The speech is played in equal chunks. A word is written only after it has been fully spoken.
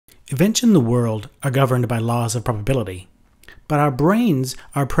Events in the world are governed by laws of probability, but our brains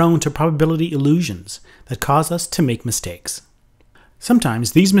are prone to probability illusions that cause us to make mistakes.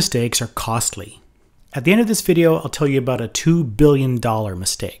 Sometimes these mistakes are costly. At the end of this video, I'll tell you about a $2 billion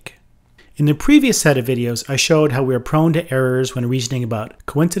mistake. In the previous set of videos, I showed how we are prone to errors when reasoning about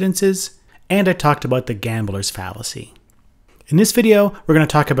coincidences, and I talked about the gambler's fallacy. In this video, we're going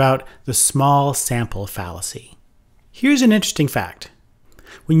to talk about the small sample fallacy. Here's an interesting fact.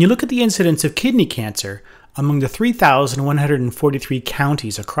 When you look at the incidence of kidney cancer among the 3,143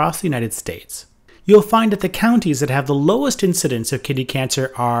 counties across the United States, you'll find that the counties that have the lowest incidence of kidney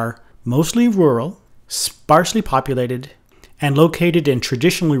cancer are mostly rural, sparsely populated, and located in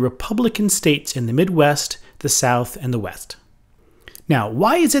traditionally Republican states in the Midwest, the South, and the West. Now,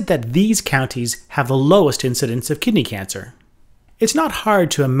 why is it that these counties have the lowest incidence of kidney cancer? It's not hard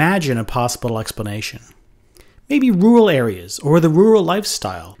to imagine a possible explanation. Maybe rural areas or the rural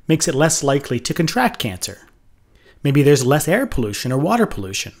lifestyle makes it less likely to contract cancer. Maybe there's less air pollution or water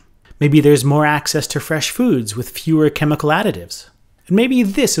pollution. Maybe there's more access to fresh foods with fewer chemical additives. And maybe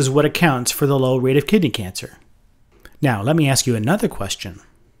this is what accounts for the low rate of kidney cancer. Now, let me ask you another question.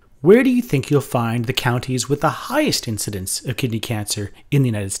 Where do you think you'll find the counties with the highest incidence of kidney cancer in the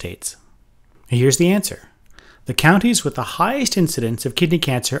United States? And here's the answer. The counties with the highest incidence of kidney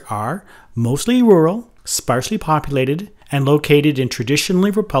cancer are mostly rural, sparsely populated, and located in traditionally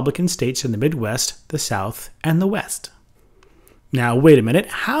Republican states in the Midwest, the South, and the West. Now, wait a minute,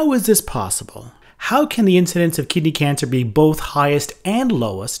 how is this possible? How can the incidence of kidney cancer be both highest and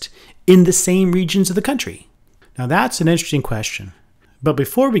lowest in the same regions of the country? Now, that's an interesting question. But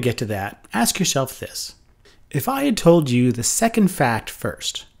before we get to that, ask yourself this. If I had told you the second fact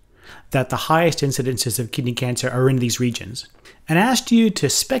first, that the highest incidences of kidney cancer are in these regions, and asked you to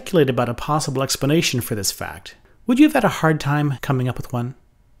speculate about a possible explanation for this fact, would you have had a hard time coming up with one?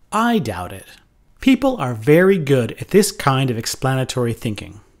 I doubt it. People are very good at this kind of explanatory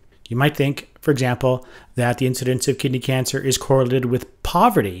thinking. You might think, for example, that the incidence of kidney cancer is correlated with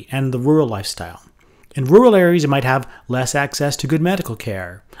poverty and the rural lifestyle. In rural areas, you might have less access to good medical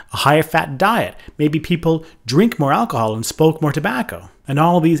care, a higher fat diet, maybe people drink more alcohol and smoke more tobacco. And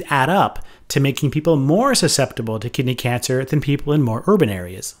all these add up to making people more susceptible to kidney cancer than people in more urban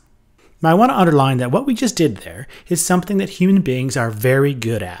areas. Now, I want to underline that what we just did there is something that human beings are very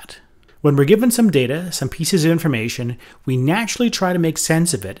good at. When we're given some data, some pieces of information, we naturally try to make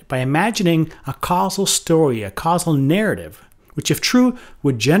sense of it by imagining a causal story, a causal narrative, which if true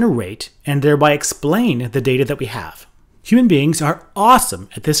would generate and thereby explain the data that we have. Human beings are awesome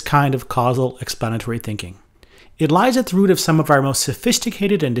at this kind of causal explanatory thinking. It lies at the root of some of our most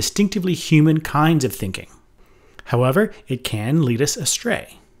sophisticated and distinctively human kinds of thinking. However, it can lead us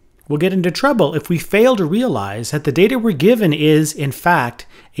astray. We'll get into trouble if we fail to realize that the data we're given is, in fact,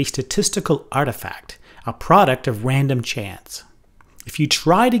 a statistical artifact, a product of random chance. If you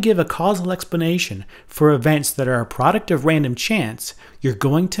try to give a causal explanation for events that are a product of random chance, you're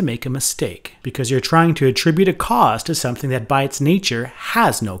going to make a mistake because you're trying to attribute a cause to something that by its nature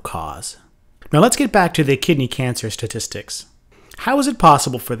has no cause. Now let's get back to the kidney cancer statistics. How is it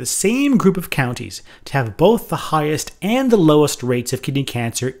possible for the same group of counties to have both the highest and the lowest rates of kidney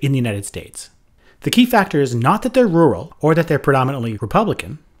cancer in the United States? The key factor is not that they're rural or that they're predominantly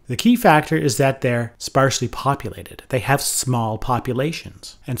Republican. The key factor is that they're sparsely populated. They have small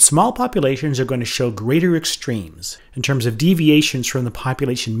populations. And small populations are going to show greater extremes in terms of deviations from the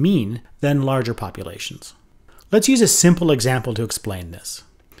population mean than larger populations. Let's use a simple example to explain this.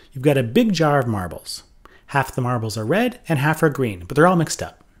 You've got a big jar of marbles. Half the marbles are red and half are green, but they're all mixed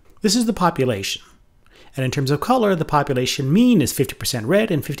up. This is the population. And in terms of color, the population mean is 50%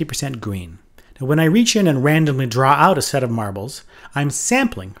 red and 50% green. Now, when I reach in and randomly draw out a set of marbles, I'm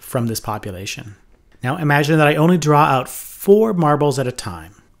sampling from this population. Now imagine that I only draw out 4 marbles at a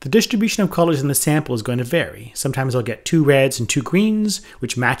time. The distribution of colors in the sample is going to vary. Sometimes I'll get 2 reds and 2 greens,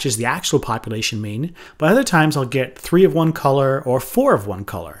 which matches the actual population mean, but other times I'll get 3 of one color or 4 of one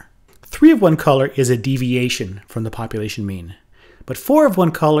color. 3 of one color is a deviation from the population mean, but 4 of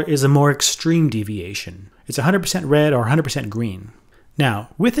one color is a more extreme deviation. It's 100% red or 100% green. Now,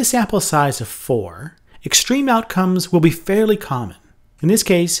 with a sample size of 4, extreme outcomes will be fairly common. In this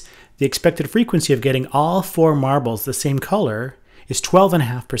case, the expected frequency of getting all 4 marbles the same color is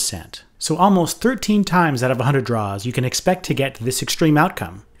 12.5%. So almost 13 times out of 100 draws, you can expect to get this extreme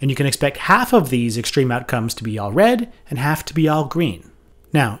outcome. And you can expect half of these extreme outcomes to be all red and half to be all green.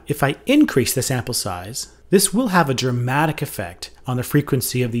 Now, if I increase the sample size, this will have a dramatic effect on the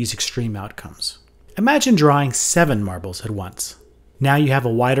frequency of these extreme outcomes. Imagine drawing 7 marbles at once. Now you have a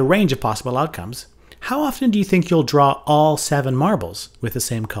wider range of possible outcomes, How often do you think you'll draw all 7 marbles with the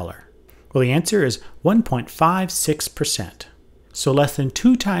same color? Well, the answer is 1.56%. So less than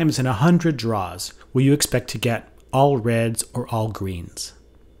 2 times in 100 draws will you expect to get all reds or all greens.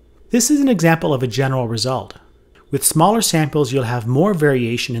 This is an example of a general result. With smaller samples, you'll have more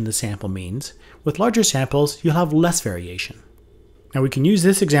variation in the sample means. With larger samples, you'll have less variation. Now we can use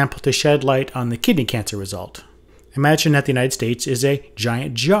this example to shed light on the kidney cancer result. Imagine that the United States is a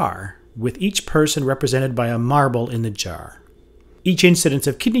giant jar, with each person represented by a marble in the jar. Each incidence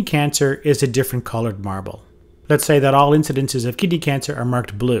of kidney cancer is a different colored marble. Let's say that all incidences of kidney cancer are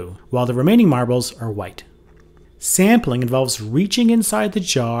marked blue, while the remaining marbles are white. Sampling involves reaching inside the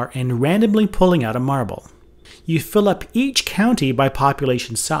jar and randomly pulling out a marble. You fill up each county by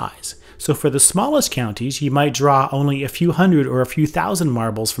population size. So for the smallest counties, you might draw only a few hundred or a few thousand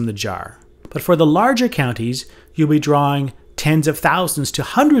marbles from the jar. But for the larger counties, you'll be drawing tens of thousands to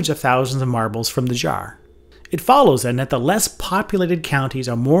hundreds of thousands of marbles from the jar. It follows then that the less populated counties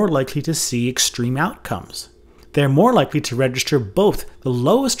are more likely to see extreme outcomes. They're more likely to register both the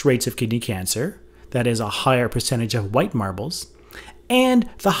lowest rates of kidney cancer, that is a higher percentage of white marbles, and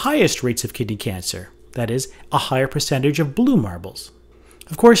the highest rates of kidney cancer, that is a higher percentage of blue marbles.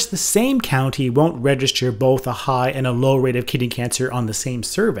 Of course, the same county won't register both a high and a low rate of kidney cancer on the same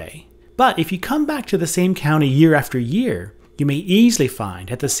survey. But if you come back to the same county year after year, you may easily find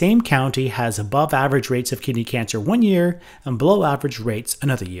that the same county has above average rates of kidney cancer one year and below average rates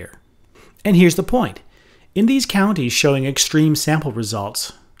another year. And here's the point. In these counties showing extreme sample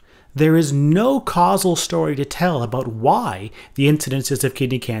results, there is no causal story to tell about why the incidences of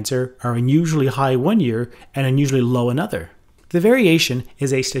kidney cancer are unusually high one year and unusually low another. The variation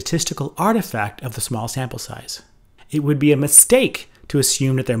is a statistical artifact of the small sample size. It would be a mistake to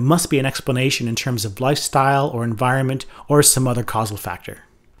assume that there must be an explanation in terms of lifestyle or environment or some other causal factor.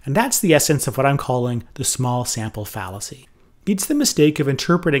 And that's the essence of what I'm calling the small sample fallacy. It's the mistake of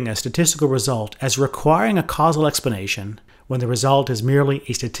interpreting a statistical result as requiring a causal explanation when the result is merely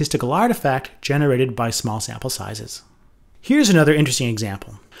a statistical artifact generated by small sample sizes. Here's another interesting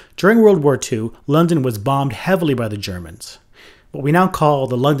example. During World War II, London was bombed heavily by the Germans. What we now call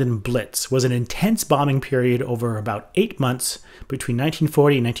the London Blitz was an intense bombing period over about 8 months between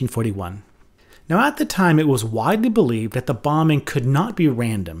 1940 and 1941. Now at the time it was widely believed that the bombing could not be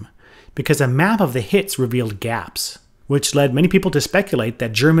random because a map of the hits revealed gaps, which led many people to speculate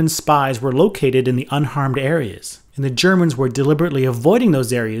that German spies were located in the unharmed areas, and the Germans were deliberately avoiding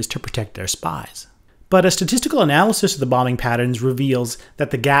those areas to protect their spies. But a statistical analysis of the bombing patterns reveals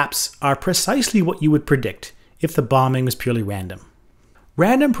that the gaps are precisely what you would predict if the bombing was purely random.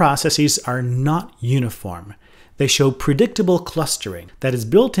 Random processes are not uniform. They show predictable clustering that is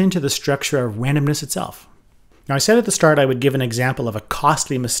built into the structure of randomness itself. Now I said at the start I would give an example of a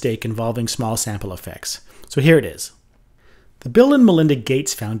costly mistake involving small sample effects. So here it is. The Bill and Melinda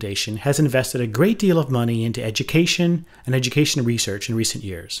Gates Foundation has invested a great deal of money into education and education research in recent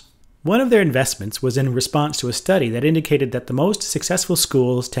years. One of their investments was in response to a study that indicated that the most successful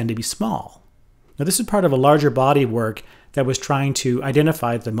schools tend to be small. Now, this is part of a larger body of work that was trying to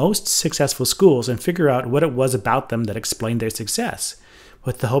identify the most successful schools and figure out what it was about them that explained their success,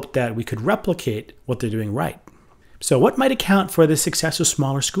 with the hope that we could replicate what they're doing right. So what might account for the success of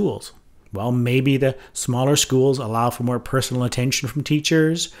smaller schools? Well, maybe the smaller schools allow for more personal attention from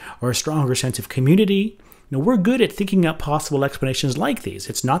teachers or a stronger sense of community. Now, we're good at thinking up possible explanations like these.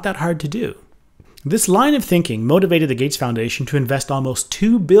 It's not that hard to do. This line of thinking motivated the Gates Foundation to invest almost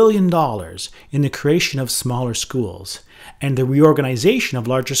 $2 billion in the creation of smaller schools and the reorganization of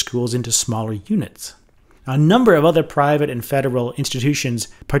larger schools into smaller units. A number of other private and federal institutions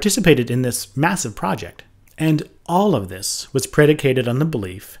participated in this massive project, and all of this was predicated on the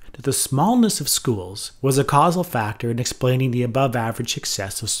belief that the smallness of schools was a causal factor in explaining the above-average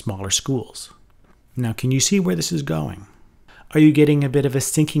success of smaller schools. Now, can you see where this is going? Are you getting a bit of a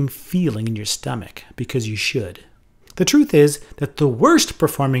sinking feeling in your stomach? Because you should. The truth is that the worst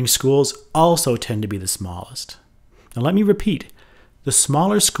performing schools also tend to be the smallest. Now let me repeat. The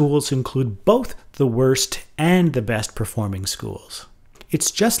smaller schools include both the worst and the best performing schools.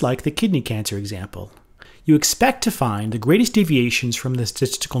 It's just like the kidney cancer example. You expect to find the greatest deviations from the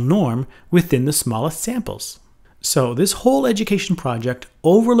statistical norm within the smallest samples. So this whole education project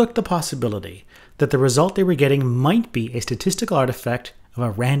overlooked the possibility that the result they were getting might be a statistical artifact of a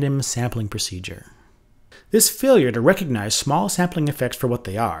random sampling procedure. This failure to recognize small sampling effects for what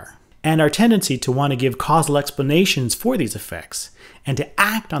they are, and our tendency to want to give causal explanations for these effects, and to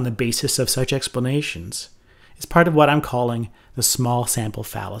act on the basis of such explanations, is part of what I'm calling the small sample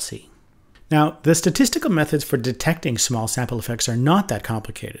fallacy. Now, the statistical methods for detecting small sample effects are not that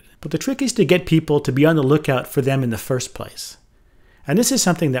complicated, but the trick is to get people to be on the lookout for them in the first place. And this is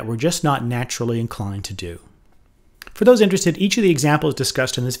something that we're just not naturally inclined to do. For those interested, each of the examples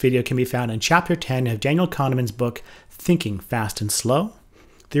discussed in this video can be found in Chapter 10 of Daniel Kahneman's book, Thinking Fast and Slow.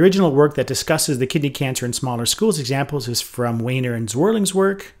 The original work that discusses the kidney cancer in smaller schools examples is from Weiner and Zwirling's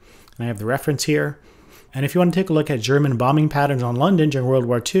work, and I have the reference here. And if you want to take a look at German bombing patterns on London during World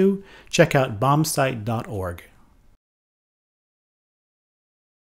War II, check out bombsite.org.